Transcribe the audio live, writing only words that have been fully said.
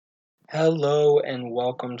Hello and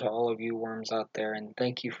welcome to all of you worms out there, and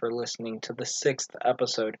thank you for listening to the sixth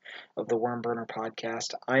episode of the Wormburner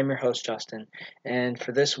podcast. I'm your host, Justin, and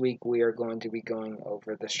for this week we are going to be going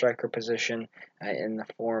over the striker position in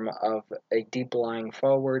the form of a deep lying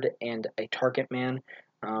forward and a target man.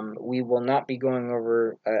 We will not be going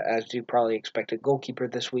over, as you probably expect, a goalkeeper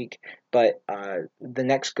this week, but the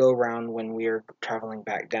next go round when we are traveling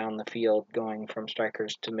back down the field, going from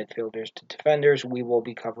strikers to midfielders to defenders, we will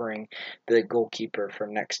be covering the goalkeeper for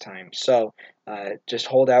next time. So just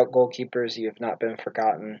hold out, goalkeepers. You have not been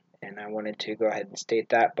forgotten. And I wanted to go ahead and state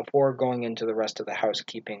that before going into the rest of the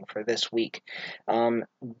housekeeping for this week.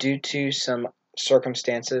 Due to some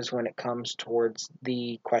circumstances when it comes towards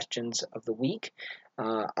the questions of the week,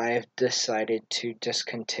 I have decided to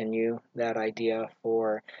discontinue that idea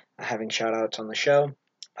for having shoutouts on the show.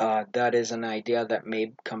 That is an idea that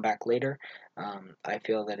may come back later. I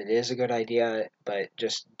feel that it is a good idea, but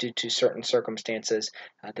just due to certain circumstances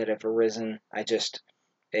that have arisen, I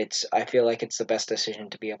feel like it's the best decision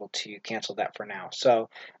to be able to cancel that for now. So,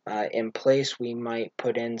 in place, we might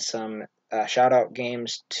put in some shout out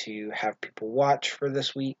games to have people watch for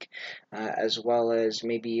this week, as well as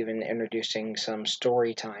maybe even introducing some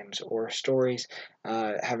story times or stories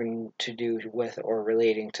having to do with or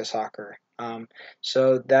relating to soccer.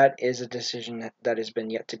 So that is a decision that has been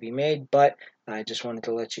yet to be made, but I just wanted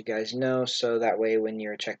to let you guys know so that way when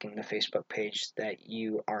you're checking the Facebook page that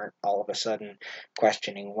you aren't all of a sudden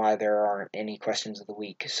questioning why there aren't any questions of the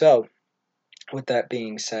week. So with that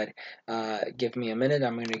being said, give me a minute.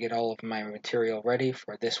 I'm going to get all of my material ready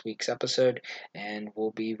for this week's episode, and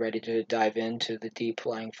we'll be ready to dive into the deep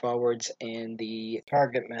lying forwards and the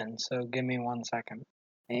target men. So give me 1 second.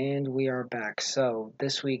 And we are back. So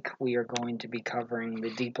this week we are going to be covering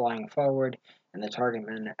the deep lying forward and the target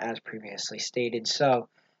man as previously stated. So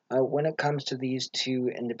when it comes to these two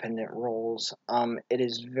independent roles, it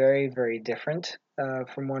is very, very different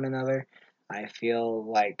from one another. I feel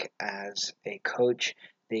like as a coach,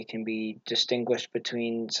 they can be distinguished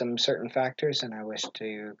between some certain factors, and I wish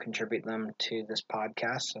to contribute them to this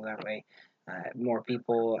podcast so that way more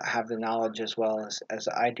people have the knowledge as well as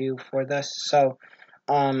I do for this. So,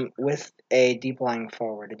 with a deep lying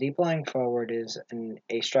forward is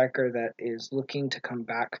a striker that is looking to come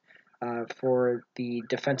back for the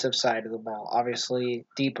defensive side of the ball. Obviously,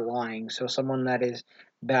 deep lying, so someone that is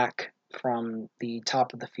back from the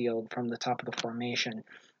top of the field, from the top of the formation.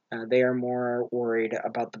 They are more worried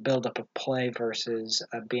about the buildup of play versus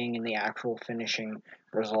being in the actual finishing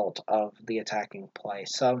result of the attacking play.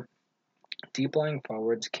 So, deep lying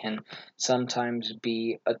forwards can sometimes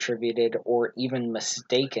be attributed or even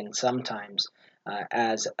mistaken sometimes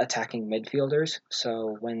as attacking midfielders.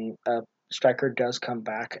 So when a striker does come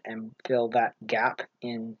back and fill that gap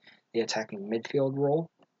in the attacking midfield role,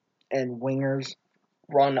 and wingers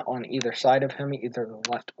run on either side of him, either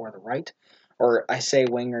the left or the right, or I say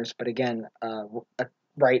wingers, but again, a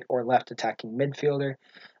right or left attacking midfielder.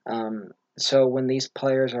 So when these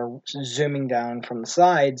players are zooming down from the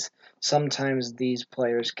sides, sometimes these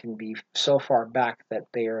players can be so far back that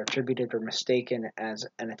they are attributed or mistaken as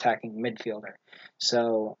an attacking midfielder.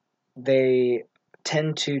 So they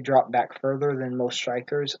tend to drop back further than most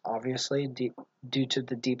strikers, obviously, due to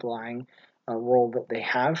the deep lying role that they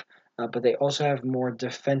have. But they also have more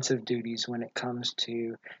defensive duties when it comes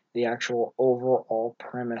to the actual overall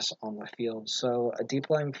premise on the field. So a deep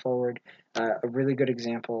lying forward, a really good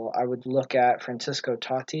example, I would look at Francisco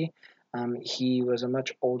Totti. He was a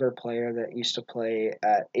much older player that used to play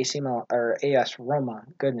at AS Roma.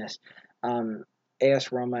 Goodness,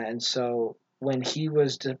 AS Roma, and so when he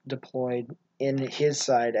was deployed in his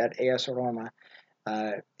side at AS Roma,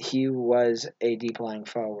 he was a deep lying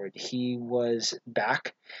forward. He was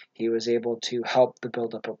back. He was able to help the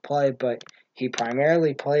build-up of play, but he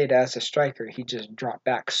primarily played as a striker. He just dropped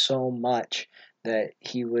back so much that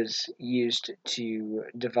he was used to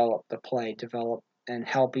develop the play, develop and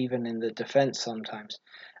help even in the defense sometimes.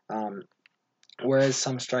 Um, Whereas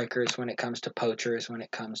some strikers, when it comes to poachers, when it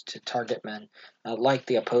comes to target men, like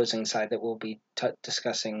the opposing side that we'll be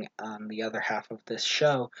discussing on the other half of this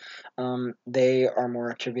show, they are more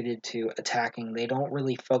attributed to attacking. They don't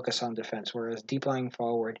really focus on defense, whereas deep lying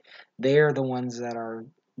forward, they are the ones that are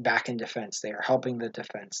back in defense. They are helping the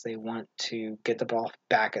defense. They want to get the ball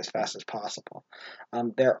back as fast as possible.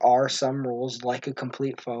 There are some rules, like a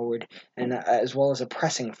complete forward, and as well as a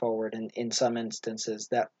pressing forward, in some instances,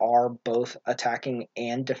 that are both attacking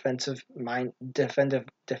and defensive minded.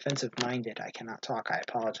 I cannot talk. I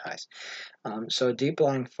apologize. So a deep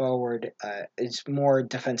lying forward is more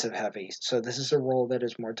defensive heavy. So this is a role that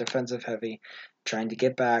is more defensive heavy, trying to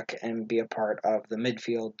get back and be a part of the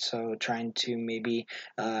midfield. So trying to maybe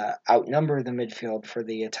outnumber the midfield for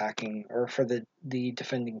the attacking or for the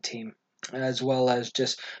defending team, as well as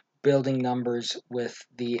just building numbers with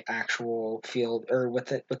the actual field or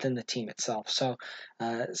within the team itself. So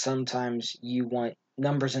sometimes you want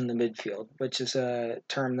numbers in the midfield, which is a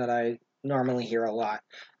term that I normally hear a lot.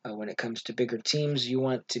 When it comes to bigger teams, you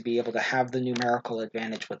want to be able to have the numerical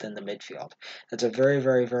advantage within the midfield. That's a very,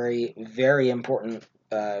 very, very, very important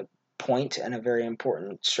point and a very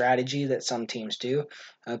important strategy that some teams do,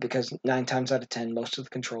 because 9 times out of 10, most of the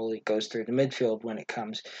control goes through the midfield when it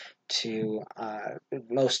comes to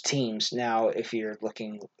most teams. Now, if you're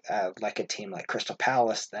looking at like a team like Crystal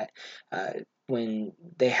Palace, that when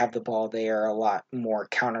they have the ball, they are a lot more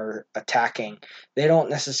counter-attacking. They don't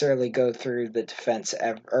necessarily go through the defense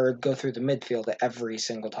or go through the midfield every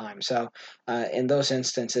single time. So in those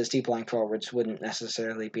instances, deep lying forwards wouldn't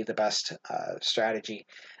necessarily be the best strategy.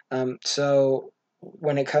 So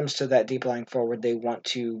when it comes to that deep lying forward, they want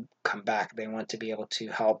to come back. They want to be able to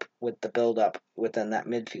help with the build-up within that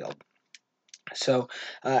midfield. So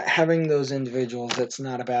having those individuals, it's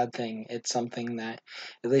not a bad thing. It's something that,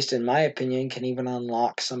 at least in my opinion, can even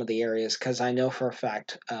unlock some of the areas, because I know for a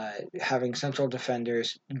fact having central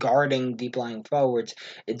defenders guarding deep lying forwards,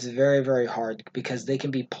 it's very, very hard because they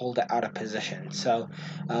can be pulled out of position. So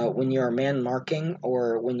when you're man marking,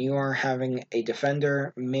 or when you are having a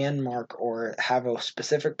defender man mark, or have a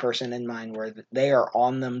specific person in mind where they are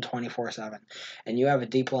on them 24/7, and you have a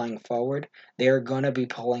deep lying forward, they're going to be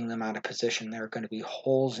pulling them out of position. There are going to be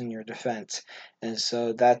holes in your defense. And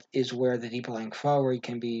so that is where the deep lying forward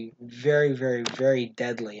can be very, very, very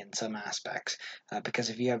deadly in some aspects. Because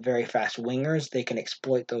if you have very fast wingers, they can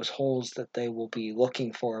exploit those holes that they will be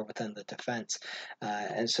looking for within the defense.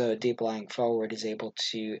 And so a deep lying forward is able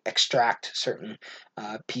to extract certain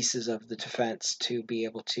pieces of the defense to be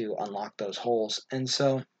able to unlock those holes. And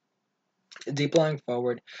so deep lying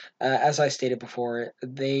forward, as I stated before,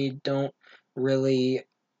 they don't really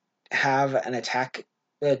have an attack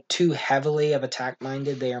too heavily of attack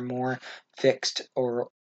minded. They are more fixed or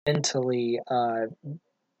mentally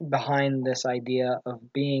behind this idea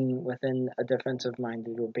of being within a defensive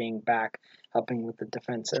minded, or being back helping with the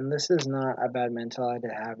defense. And this is not a bad mentality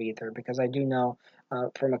to have either, because I do know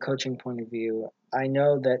from a coaching point of view, I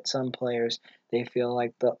know that some players, they feel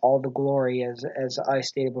like all the glory, as I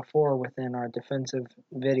stated before within our defensive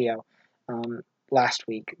video last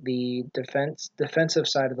week, the defensive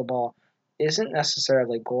side of the ball isn't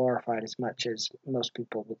necessarily glorified as much as most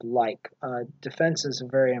people would like. Defense is a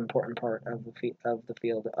very important part of the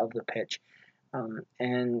field, of the pitch,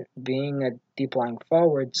 and being a deep lying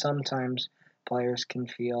forward, sometimes players can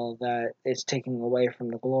feel that it's taking away from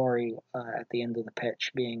the glory at the end of the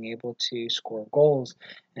pitch, being able to score goals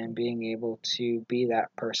and being able to be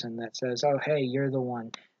that person that says, "Oh, hey, you're the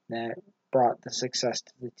one that brought the success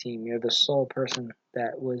to the team. You're the sole person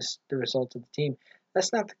that was the result of the team."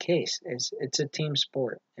 That's not the case. It's a team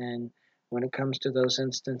sport, and when it comes to those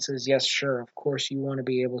instances, yes, sure, of course, you want to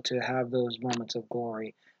be able to have those moments of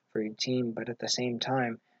glory for your team, but at the same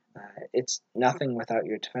time, it's nothing without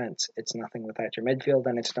your defense. It's nothing without your midfield,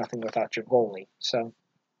 and it's nothing without your goalie. So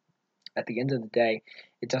at the end of the day,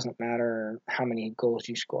 it doesn't matter how many goals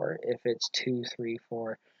you score. If it's 2, 3,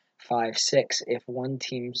 4, 5, 6, if one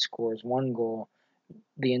team scores one goal,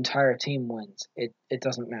 the entire team wins. It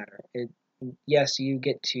doesn't matter. Yes, you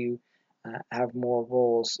get to have more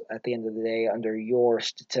goals at the end of the day under your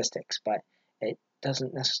statistics, but it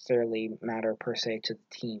doesn't necessarily matter per se to the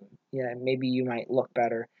team. Yeah, maybe you might look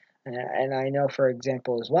better. And I know, for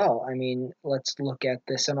example, as well, I mean, let's look at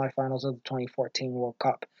the semifinals of the 2014 World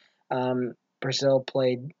Cup. Brazil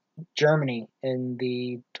played Germany in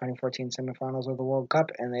the 2014 semifinals of the World Cup,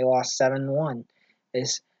 and they lost 7-1.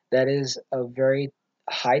 That is a very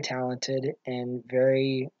high talented and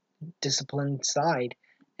very disciplined side,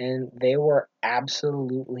 and they were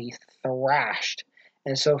absolutely thrashed.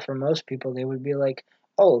 And so for most people, they would be like,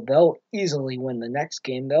 "Oh, they'll easily win the next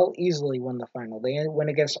game. They'll easily win the final." They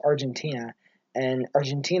went against Argentina, and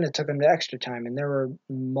Argentina took them to extra time, and there were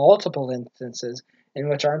multiple instances in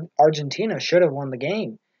which Argentina should have won the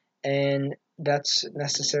game, and that's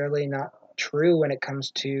necessarily not true when it comes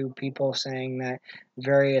to people saying that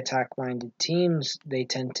very attack-minded teams, they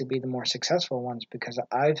tend to be the more successful ones, because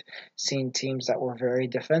I've seen teams that were very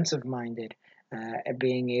defensive-minded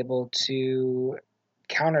being able to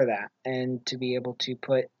counter that and to be able to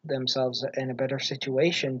put themselves in a better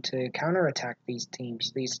situation to counterattack these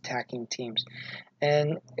teams, these attacking teams.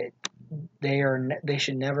 And they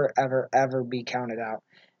should never ever be counted out.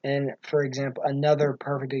 And for example, another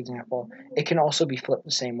perfect example, it can also be flipped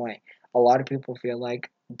the same way. A lot of people feel like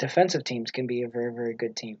defensive teams can be a very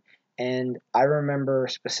good team. And I remember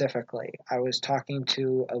specifically, I was talking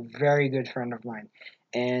to a very good friend of mine,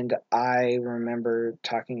 and I remember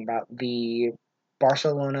talking about the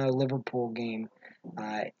Barcelona Liverpool game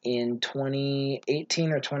in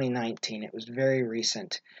 2018 or 2019. It was very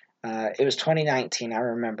recent. It was 2019. I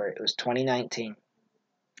remember it was 2019,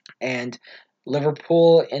 and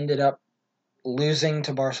Liverpool ended up losing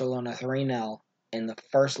to Barcelona 3-0 in the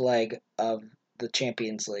first leg of the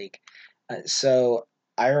Champions League. So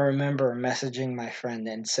I remember messaging my friend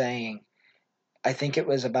and saying, I think it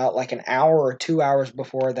was about like an hour or 2 hours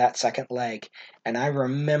before that second leg, and I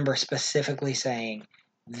remember specifically saying,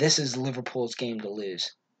 "This is Liverpool's game to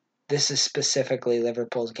lose." This is specifically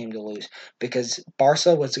Liverpool's game to lose, because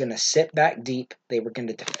Barca was going to sit back deep. They were going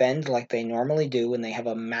to defend like they normally do when they have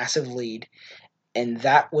a massive lead, and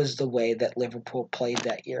that was the way that Liverpool played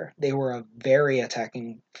that year. They were a very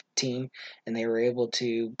attacking team, and they were able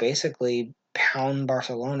to basically pound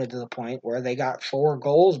Barcelona to the point where they got 4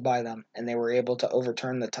 goals by them, and they were able to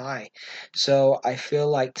overturn the tie. So I feel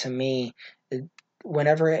like, to me,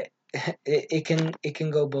 whenever it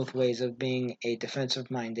can go both ways of being a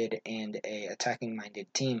defensive minded and a attacking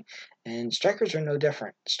minded team, and strikers are no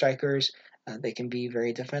different. Strikers, they can be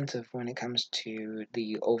very defensive when it comes to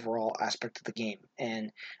the overall aspect of the game,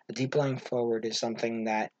 and a deep lying forward is something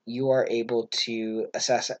that you are able to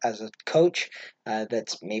assess as a coach,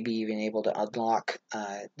 that's maybe even able to unlock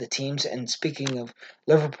the teams. And speaking of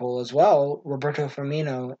Liverpool as well, Roberto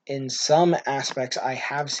Firmino, in some aspects, I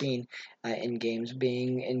have seen in games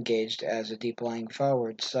being engaged as a deep lying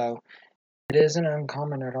forward. So it isn't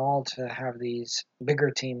uncommon at all to have these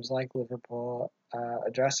bigger teams like Liverpool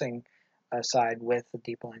addressing a side with a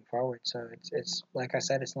deep lying forward. So it's like I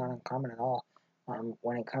said, it's not uncommon at all.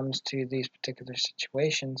 When it comes to these particular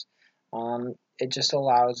situations, it just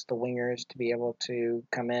allows the wingers to be able to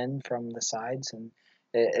come in from the sides and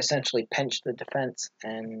essentially pinch the defense,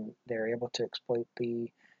 and they're able to exploit the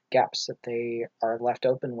gaps that they are left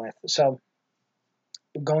open with. So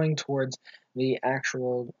going towards the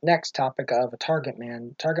actual next topic of a target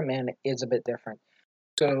man is a bit different.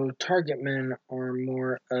 So target men are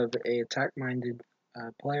more of a attack-minded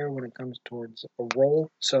player when it comes towards a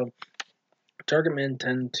role. So target men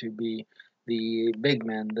tend to be the big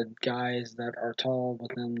men, the guys that are tall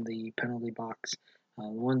within the penalty box, the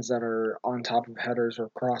ones that are on top of headers or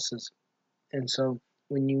crosses. And so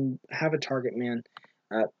when you have a target man,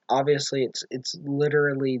 obviously it's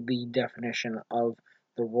literally the definition of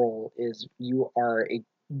the role is you are a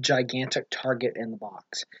gigantic target in the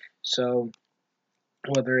box. So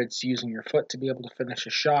whether it's using your foot to be able to finish a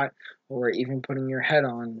shot, or even putting your head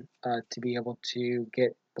on to be able to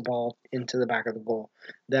get the ball into the back of the goal.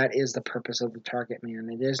 That is the purpose of the target man.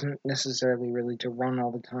 It isn't necessarily really to run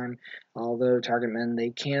all the time, although target men, they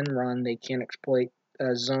can run, they can exploit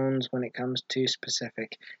zones when it comes to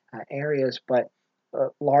specific areas, but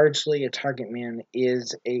largely a target man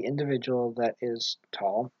is a individual that is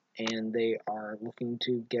tall, and they are looking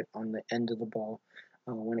to get on the end of the ball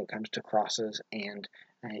when it comes to crosses, and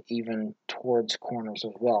even towards corners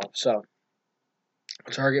as well. So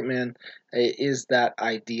target man is that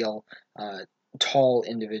ideal tall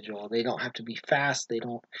individual. They don't have to be fast. They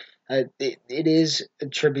don't. It is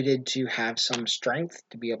attributed to have some strength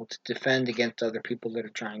to be able to defend against other people that are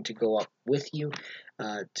trying to go up with you,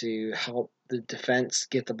 to help the defense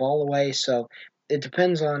get the ball away. So it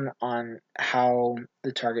depends on how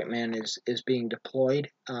the target man is being deployed.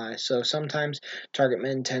 So sometimes target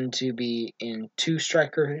men tend to be in two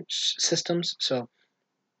striker systems. So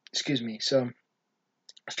excuse me. So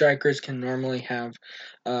strikers can normally have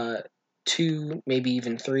two, maybe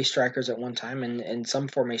even three strikers at one time, and some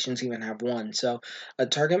formations even have one. So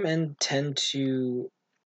target men tend to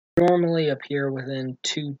normally appear within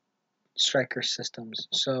two striker systems.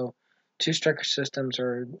 So two striker systems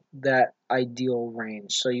are that ideal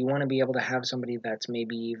range. So you want to be able to have somebody that's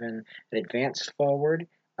maybe even an advanced forward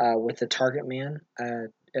with the target man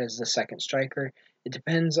as the second striker. It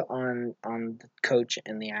depends on the coach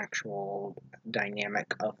and the actual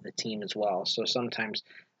dynamic of the team as well. So sometimes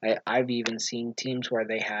I've even seen teams where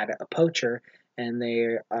they had a poacher and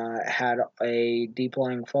they had a deep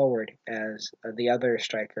lying forward as the other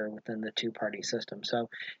striker within the two-party system. So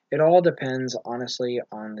it all depends, honestly,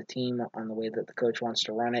 on the team, on the way that the coach wants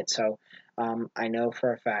to run it. So I know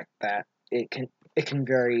for a fact that it can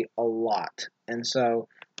vary a lot, and so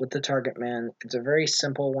with the target man, it's a very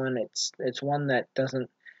simple one. It's one that doesn't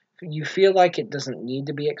you feel like it doesn't need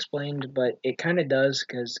to be explained, but it kind of does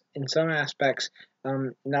because in some aspects,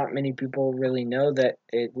 not many people really know that,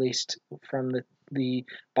 at least from the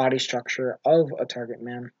body structure of a target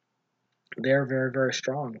man, they're very, very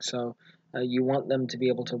strong. So you want them to be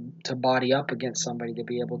able to body up against somebody, to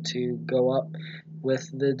be able to go up with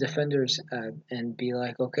the defenders and be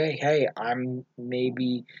like, okay, hey, I'm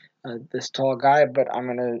maybe this tall guy, but I'm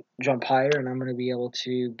going to jump higher and I'm going to be able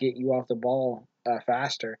to get you off the ball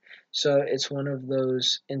faster. So it's one of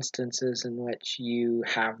those instances in which you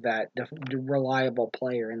have that reliable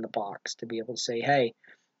player in the box to be able to say, hey,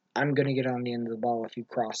 I'm going to get on the end of the ball if you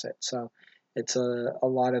cross it. So it's a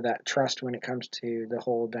lot of that trust when it comes to the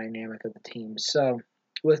whole dynamic of the team. So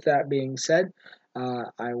with that being said,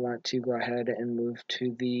 I want to go ahead and move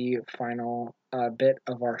to the final bit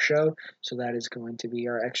of our show. So that is going to be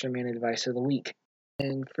our extra man advice of the week.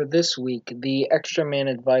 And for this week, the extra man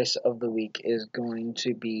advice of the week is going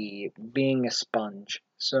to be being a sponge.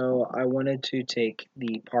 So I wanted to take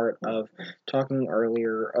the part of talking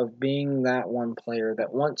earlier of being that one player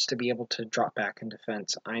that wants to be able to drop back in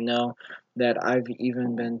defense. I know that I've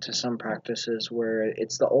even been to some practices where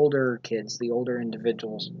it's the older kids, the older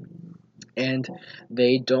individuals, and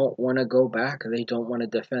they don't want to go back, they don't want to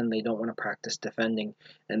defend, they don't want to practice defending,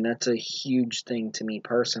 and that's a huge thing to me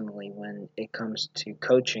personally when it comes to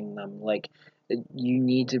coaching them. Like, you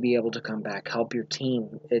need to be able to come back, help your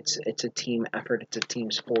team. It's a team effort, it's a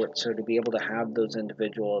team sport. So to be able to have those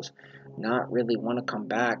individuals not really want to come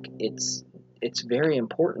back, it's very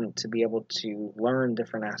important to be able to learn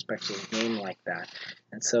different aspects of the game like that.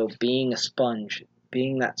 And so being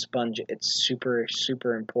that sponge, it's super,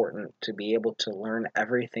 super important to be able to learn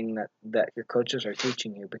everything that your coaches are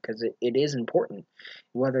teaching you, because it is important,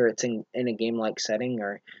 whether it's in a game like setting,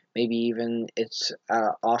 or maybe even it's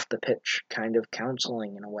off the pitch kind of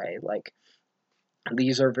counseling in a way. Like,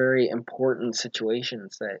 these are very important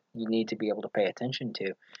situations that you need to be able to pay attention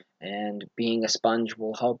to, and being a sponge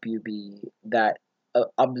will help you be that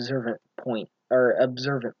observant point or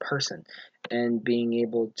observant person, and being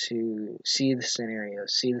able to see the scenario,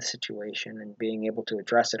 see the situation, and being able to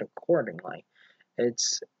address it accordingly.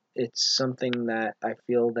 It's it's something that I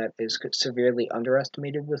feel that is severely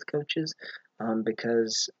underestimated with coaches,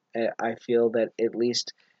 because I feel that, at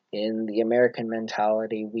least in the American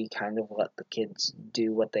mentality, we kind of let the kids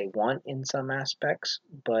do what they want in some aspects,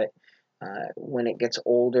 but when it gets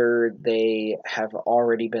older, they have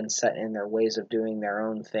already been set in their ways of doing their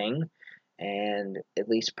own thing. And at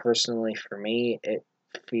least personally for me, it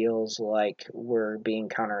feels like we're being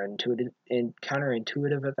counterintuitive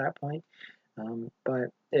at that point. But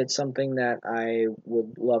it's something that I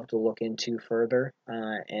would love to look into further,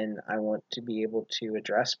 and I want to be able to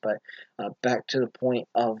address. But back to the point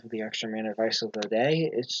of the extra man advice of the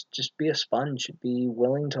day, it's just be a sponge, be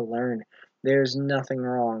willing to learn. There's nothing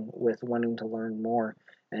wrong with wanting to learn more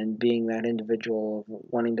and being that individual of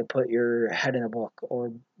wanting to put your head in a book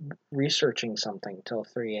or researching something till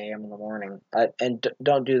 3 a.m. in the morning. And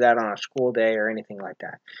don't do that on a school day or anything like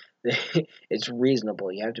that. It's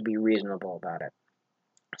reasonable. You have to be reasonable about it.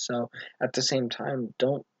 So at the same time,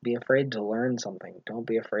 don't be afraid to learn something. Don't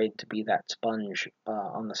be afraid to be that sponge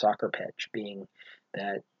on the soccer pitch, being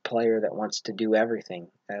that player that wants to do everything,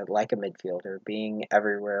 like a midfielder, being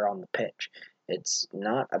everywhere on the pitch. It's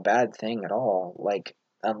not a bad thing at all. Like,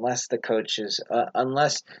 unless the coach is,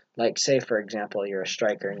 unless, like, say for example, you're a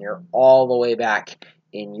striker and you're all the way back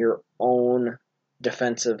in your own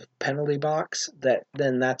defensive penalty box,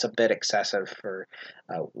 then that's a bit excessive for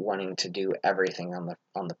wanting to do everything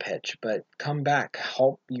on the pitch. But come back,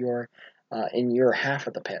 help your in your half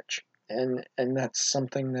of the pitch, and that's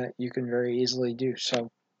something that you can very easily do.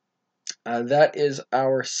 So that is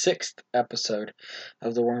our sixth episode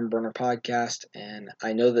of the Wormburner podcast, and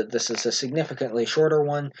I know that this is a significantly shorter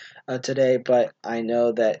one today, but I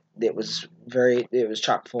know that it was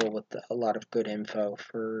chock full with a lot of good info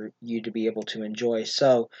for you to be able to enjoy.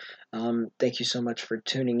 So, thank you so much for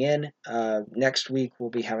tuning in. Next week we'll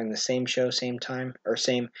be having the same show, same time, or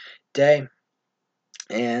same day,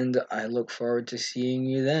 and I look forward to seeing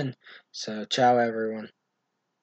you then. So, ciao, everyone.